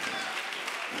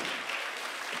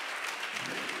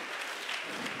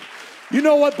 You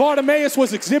know what Bartimaeus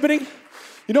was exhibiting?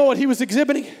 You know what he was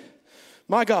exhibiting?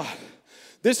 My God,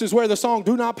 this is where the song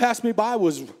 "Do Not Pass Me By"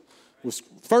 was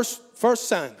first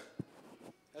sang.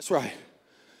 That's right.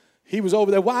 He was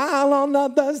over there. While on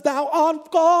others thou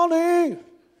art calling,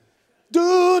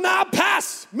 do not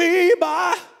pass me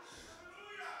by.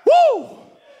 Woo!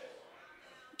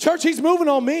 Church, he's moving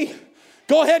on me.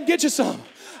 Go ahead and get you some.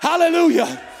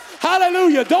 Hallelujah.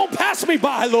 Hallelujah. Don't pass me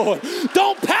by, Lord.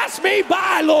 Don't pass me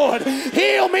by, Lord.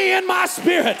 Heal me in my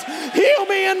spirit. Heal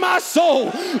me in my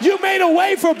soul. You made a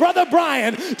way for Brother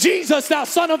Brian. Jesus, thou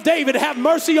son of David, have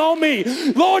mercy on me.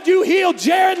 Lord, you healed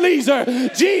Jared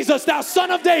Leeser. Jesus, thou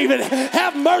son of David,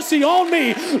 have mercy on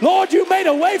me. Lord, you made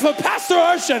a way for Pastor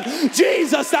Urshan.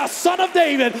 Jesus, thou son of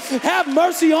David, have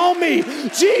mercy on me.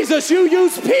 Jesus, you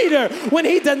used Peter when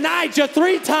he denied you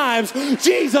 3 times.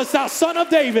 Jesus, thou son of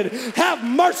David, have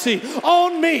mercy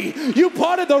on me. You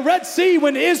parted the Red Sea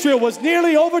when Israel was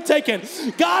nearly overtaken.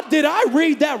 God, did I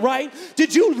read that right?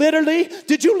 Did you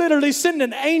literally send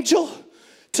an angel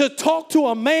to talk to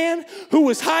a man who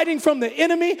was hiding from the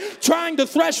enemy, trying to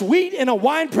thresh wheat in a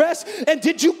winepress? And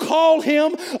did you call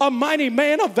him a mighty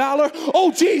man of valor?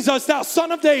 Oh, Jesus, thou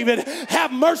son of David,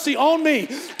 have mercy on me.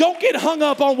 Don't get hung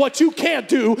up on what you can't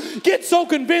do. Get so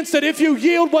convinced that if you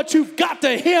yield what you've got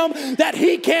to him, that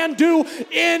he can do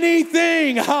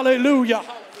anything. Hallelujah.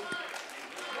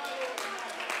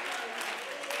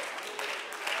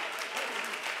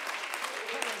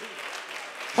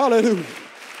 Hallelujah.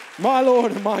 My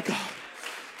Lord and my God.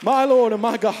 My Lord and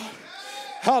my God.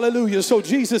 Hallelujah. So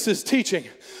Jesus is teaching.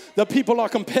 The people are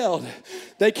compelled.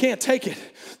 They can't take it.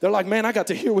 They're like, man, I got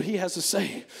to hear what he has to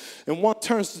say. And 1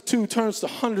 turns to 2, turns to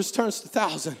hundreds, turns to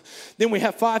 1,000. Then we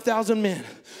have 5,000 men.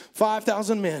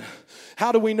 5,000 men.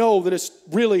 How do we know that it's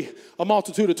really a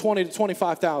multitude of 20 to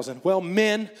 25,000? Well,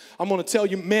 men, I'm going to tell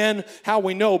you, men, how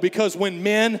we know. Because when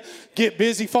men get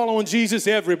busy following Jesus,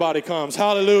 everybody comes.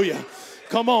 Hallelujah.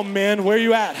 Come on, men. Where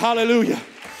you at? Hallelujah.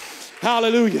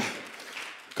 Hallelujah.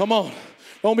 Come on.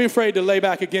 Don't be afraid to lay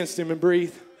back against him and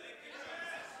breathe.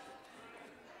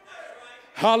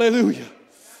 Hallelujah.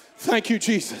 Thank you,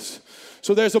 Jesus.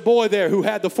 So there's a boy there who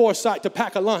had the foresight to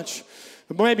pack a lunch.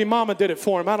 Maybe mama did it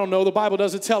for him. I don't know. The Bible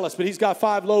doesn't tell us, but he's got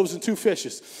 5 loaves and 2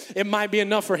 fishes. It might be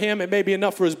enough for him. It may be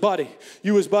enough for his buddy.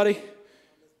 You his buddy?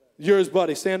 You're his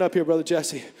buddy. Stand up here, Brother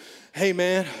Jesse. Hey,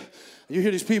 man. You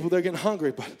hear these people, they're getting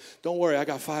hungry, but don't worry, I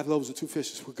got 5 loaves and 2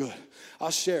 fishes. We're good. I'll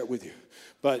share it with you.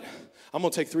 But I'm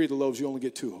going to take 3 of the loaves. You only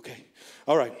get 2, okay?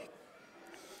 All right.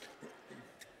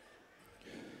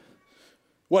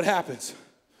 What happens?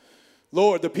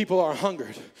 Lord, the people are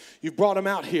hungered. You've brought them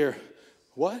out here.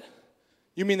 What?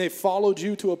 You mean they followed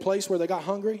you to a place where they got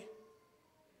hungry?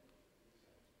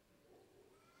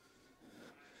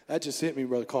 That just hit me,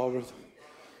 Brother Culver.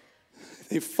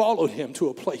 They followed him to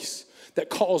a place that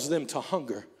caused them to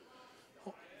hunger.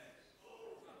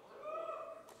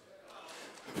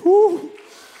 Whew.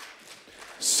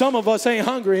 Some of us ain't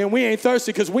hungry and we ain't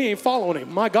thirsty because we ain't following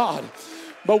him. My God.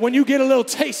 But when you get a little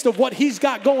taste of what he's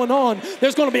got going on,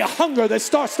 there's going to be a hunger that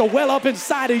starts to well up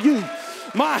inside of you.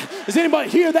 Does anybody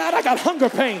hear that? I got hunger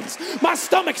pains. My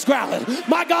stomach's growling.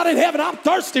 My God in heaven, I'm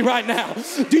thirsty right now.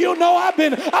 Do you know I've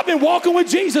been walking with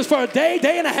Jesus for a day,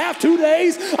 day and a half, 2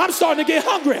 days. I'm starting to get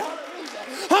hungry.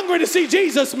 Hungry to see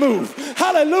Jesus move.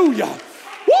 Hallelujah.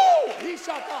 Woo!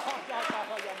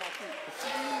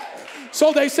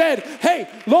 So they said, hey,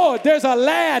 Lord, there's a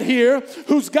lad here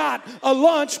who's got a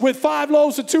lunch with 5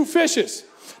 loaves and 2 fishes.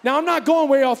 Now, I'm not going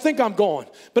where y'all think I'm going,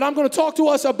 but I'm going to talk to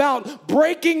us about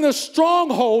breaking the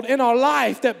stronghold in our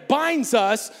life that binds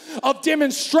us of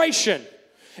demonstration.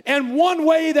 And one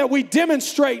way that we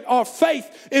demonstrate our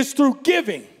faith is through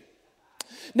giving.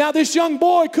 Now, this young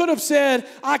boy could have said,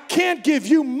 I can't give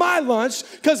you my lunch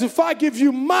because if I give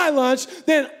you my lunch,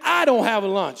 then I don't have a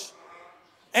lunch.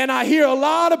 And I hear a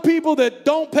lot of people that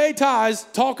don't pay tithes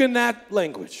talking that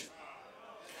language.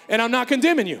 And I'm not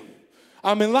condemning you.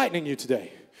 I'm enlightening you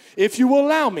today. If you will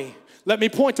allow me, let me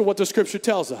point to what the scripture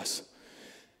tells us.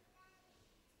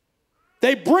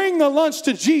 They bring the lunch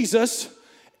to Jesus,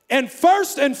 and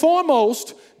first and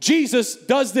foremost, Jesus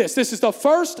does this. This is the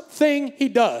first thing he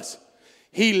does.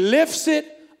 He lifts it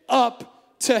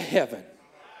up to heaven.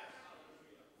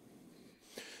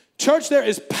 Church, there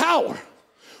is power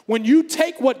when you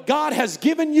take what God has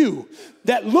given you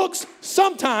that looks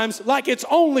sometimes like it's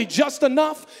only just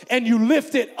enough and you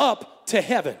lift it up to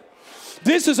heaven.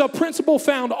 This is a principle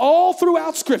found all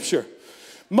throughout Scripture.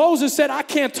 Moses said, I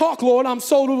can't talk, Lord. I'm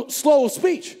so slow of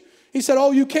speech. He said,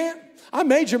 oh, you can't? I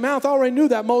made your mouth. I already knew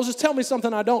that, Moses. Tell me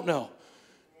something I don't know.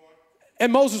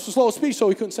 And Moses was slow of speech, so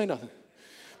he couldn't say nothing.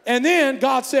 And then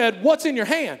God said, what's in your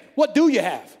hand? What do you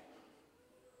have?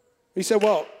 He said,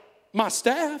 well, my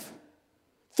staff.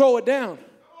 Throw it down.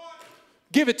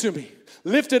 Give it to me.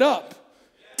 Lift it up.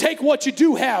 Take what you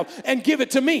do have and give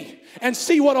it to me and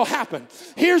see what will happen.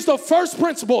 Here's the first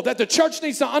principle that the church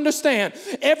needs to understand.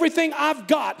 Everything I've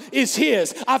got is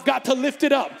his. I've got to lift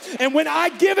it up. And when I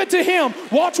give it to him,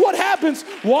 watch what happens.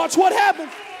 Watch what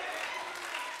happens.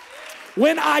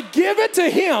 When I give it to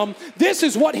him, this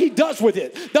is what he does with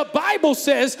it. The Bible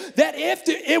says that if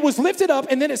it was lifted up,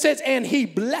 and then it says, and he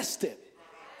blessed it.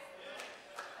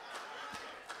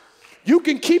 You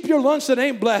can keep your lunch that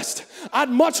ain't blessed.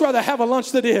 I'd much rather have a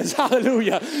lunch that is.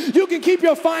 Hallelujah. You can keep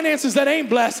your finances that ain't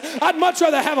blessed. I'd much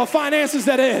rather have a finances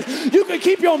that is. You can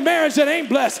keep your marriage that ain't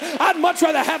blessed. I'd much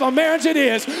rather have a marriage that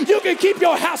is. You can keep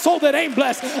your household that ain't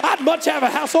blessed. I'd much have a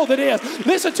household that is.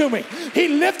 Listen to me. He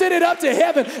lifted it up to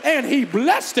heaven and he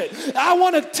blessed it. I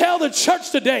want to tell the church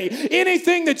today,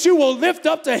 anything that you will lift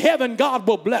up to heaven, God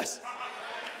will bless.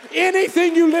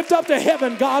 Anything you lift up to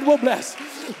heaven, God will bless.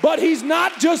 But he's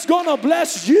not just going to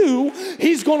bless you.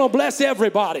 He's going to bless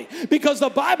everybody. Because the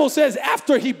Bible says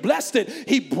after he blessed it,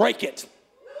 he break it.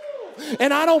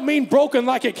 And I don't mean broken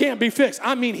like it can't be fixed.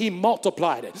 I mean he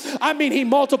multiplied it. I mean he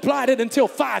multiplied it until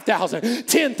 5,000,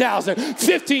 10,000,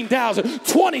 15,000,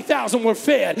 20,000 were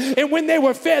fed. And when they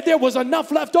were fed, there was enough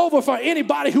left over for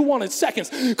anybody who wanted seconds.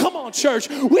 Come on, church.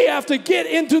 We have to get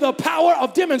into the power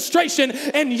of demonstration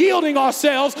and yielding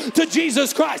ourselves to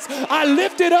Jesus Christ. I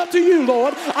lift it up to you,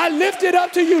 Lord. I lift it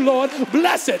up to you, Lord.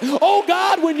 Bless it. Oh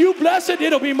God, when you bless it,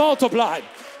 it'll be multiplied.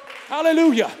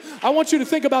 Hallelujah. I want you to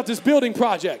think about this building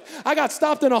project. I got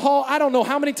stopped in a hall. I don't know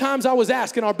how many times I was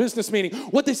asked in our business meeting,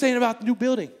 what they saying about the new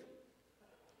building?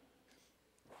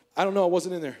 I don't know. I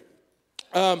wasn't in there.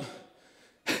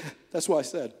 That's what I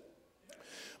said.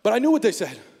 But I knew what they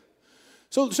said.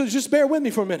 So just bear with me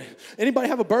for a minute. Anybody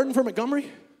have a burden for Montgomery?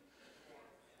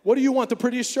 What do you want, the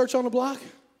prettiest church on the block?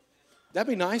 That'd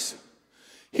be nice.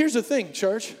 Here's the thing,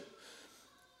 church.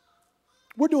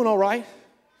 We're doing all right.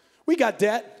 We got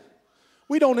debt.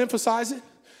 We don't emphasize it.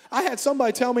 I had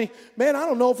somebody tell me, man, I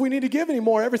don't know if we need to give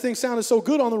anymore. Everything sounded so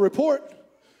good on the report.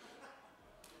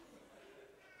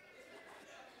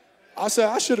 I said,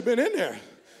 I should have been in there.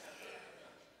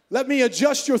 Let me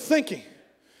adjust your thinking.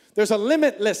 There's a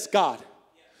limitless God.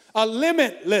 A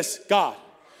limitless God.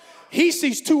 He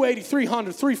sees 280,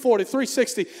 300, 340,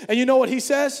 360. And you know what he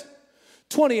says?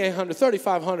 2,800,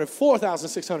 3,500,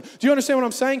 4,600. Do you understand what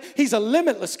I'm saying? He's a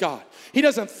limitless God. He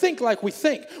doesn't think like we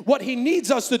think. What he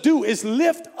needs us to do is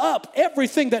lift up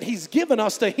everything that he's given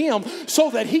us to him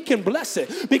so that he can bless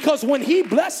it. Because when he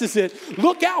blesses it,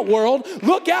 look out, world.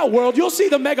 Look out, world. You'll see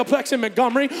the megaplex in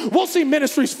Montgomery. We'll see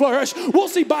ministries flourish. We'll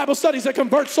see Bible studies that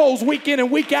convert souls week in and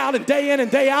week out and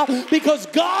day out because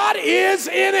God is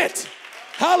in it.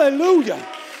 Hallelujah.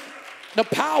 The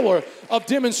power of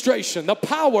demonstration. The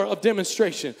power of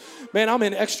demonstration. Man, I'm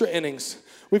in extra innings.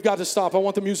 We've got to stop. I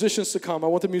want the musicians to come. I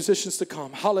want the musicians to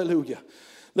come. Hallelujah.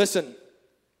 Listen,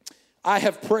 I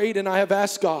have prayed and I have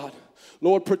asked God,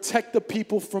 Lord, protect the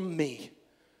people from me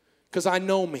because I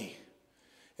know me.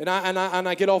 And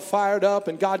I get all fired up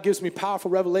and God gives me powerful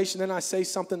revelation. Then I say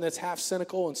something that's half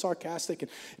cynical and sarcastic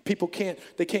and people can't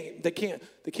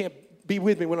be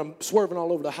with me when I'm swerving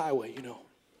all over the highway, you know.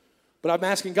 But I'm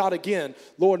asking God again,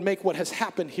 Lord, make what has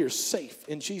happened here safe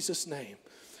in Jesus' name.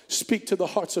 Speak to the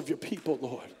hearts of your people,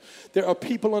 Lord. There are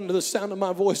people under the sound of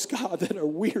my voice, God, that are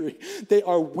weary. They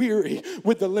are weary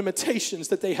with the limitations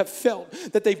that they have felt,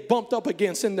 that they've bumped up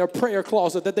against in their prayer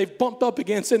closet, that they've bumped up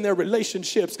against in their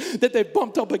relationships, that they've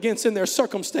bumped up against in their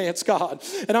circumstance, God.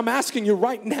 And I'm asking you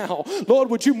right now, Lord,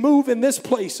 would you move in this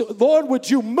place? Lord, would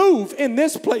you move in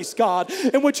this place, God?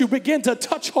 And would you begin to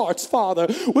touch hearts, Father?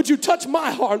 Would you touch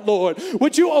my heart, Lord?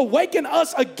 Would you awaken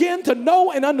us again to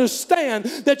know and understand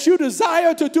that you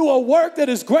desire to do a work that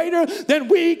is greater than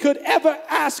we could ever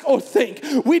ask or think.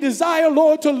 We desire,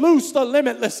 Lord, to loose the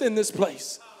limitless in this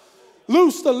place.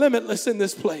 Loose the limitless in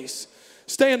this place.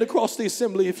 Stand across the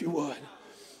assembly if you would.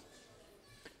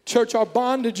 Church, our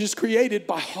bondage is created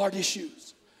by heart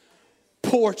issues,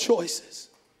 poor choices.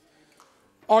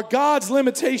 Our God's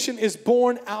limitation is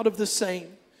born out of the same.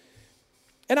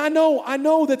 And I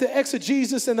know that the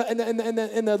exegesis and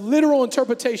the literal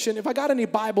interpretation, if I got any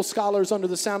Bible scholars under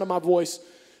the sound of my voice,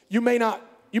 you may not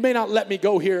let me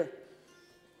go here.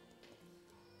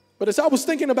 But as I was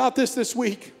thinking about this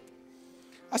week,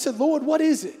 I said, Lord, what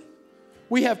is it?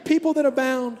 We have people that are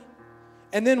bound,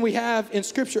 and then we have in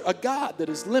Scripture a God that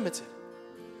is limited.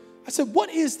 I said, what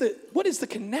is the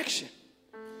connection?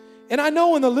 And I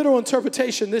know in the literal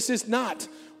interpretation, this is not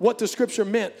what the Scripture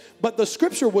meant, but the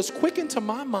Scripture was quickened to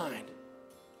my mind.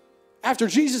 After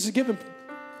Jesus had given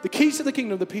the keys to the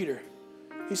kingdom to Peter,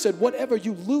 he said, whatever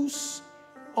you loose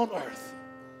on earth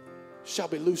shall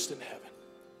be loosed in heaven.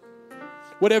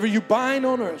 Whatever you bind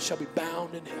on earth shall be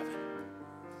bound in heaven.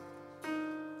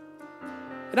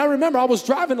 And I remember I was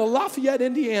driving to Lafayette,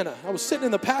 Indiana. I was sitting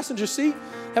in the passenger seat,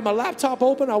 had my laptop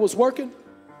open, I was working.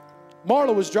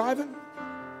 Marla was driving.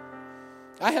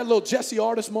 I had a little Jesse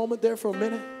Artist moment there for a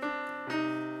minute.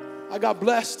 I got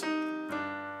blessed.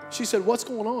 She said, what's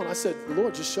going on? I said, the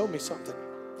Lord just showed me something.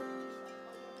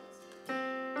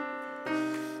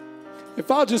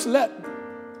 If I'll just let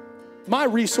my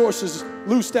resources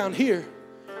loose down here,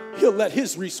 he'll let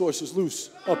his resources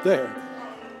loose up there.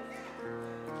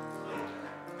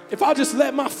 If I'll just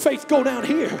let my faith go down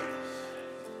here,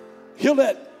 he'll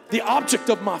let the object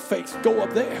of my faith go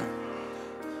up there.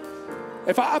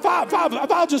 If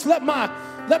I'll just let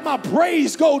my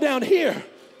praise go down here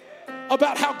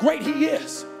about how great he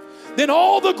is, then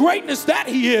all the greatness that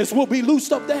he is will be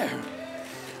loosed up there.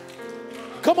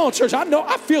 Come on, church.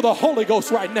 I feel the Holy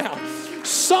Ghost right now.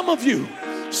 Some of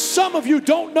you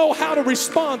don't know how to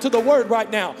respond to the word right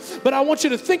now. But I want you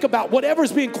to think about whatever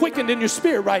is being quickened in your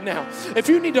spirit right now. If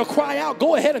you need to cry out,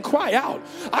 go ahead and cry out.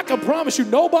 I can promise you,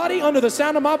 nobody under the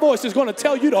sound of my voice is going to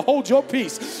tell you to hold your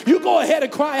peace. You go ahead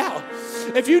and cry out.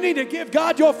 If you need to give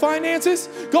God your finances,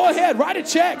 go ahead, write a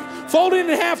check, fold it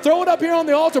in half, throw it up here on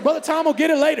the altar. Brother Tom will get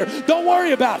it later. Don't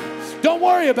worry about it. Don't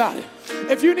worry about it.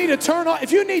 If you need to turn off,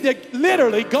 if you need to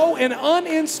literally go and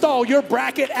uninstall your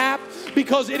bracket app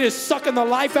because it is sucking the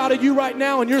life out of you right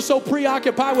now and you're so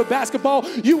preoccupied with basketball,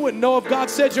 you wouldn't know if God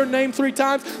said your name 3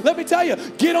 times. Let me tell you,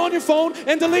 get on your phone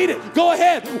and delete it. Go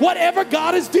ahead. Whatever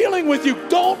God is dealing with you,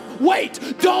 don't wait.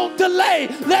 Don't delay.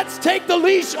 Let's take the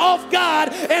leash off God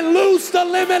and loose the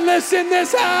limitless in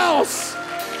this house.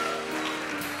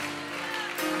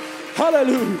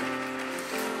 Hallelujah.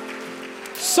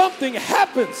 Something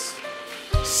happens.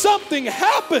 Something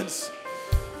happens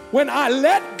when I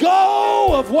let go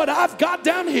of what I've got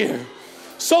down here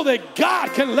so that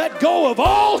God can let go of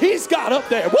all he's got up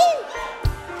there.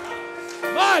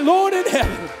 Woo! My Lord in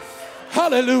heaven.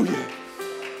 Hallelujah.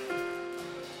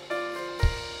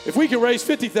 If we can raise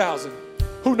 50,000,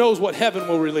 who knows what heaven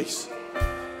will release?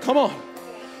 Come on.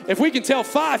 If we can tell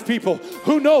 5 people,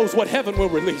 who knows what heaven will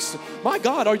release? My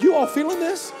God, are you all feeling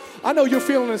this? I know you're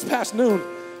feeling this past noon.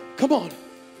 Come on.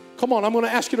 Come on, I'm going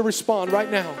to ask you to respond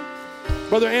right now.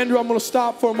 Brother Andrew, I'm going to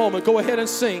stop for a moment. Go ahead and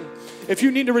sing. If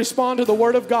you need to respond to the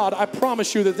word of God, I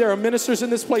promise you that there are ministers in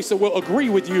this place that will agree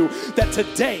with you that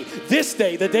today, this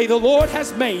day, the day the Lord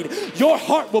has made, your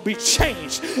heart will be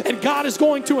changed. And God is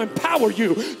going to empower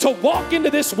you to walk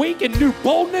into this week in new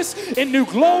boldness, in new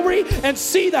glory, and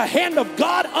see the hand of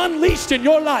God unleashed in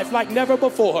your life like never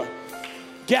before.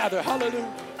 Gather.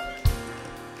 Hallelujah.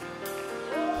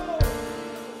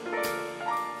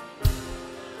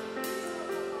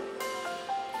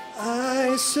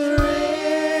 I surrender.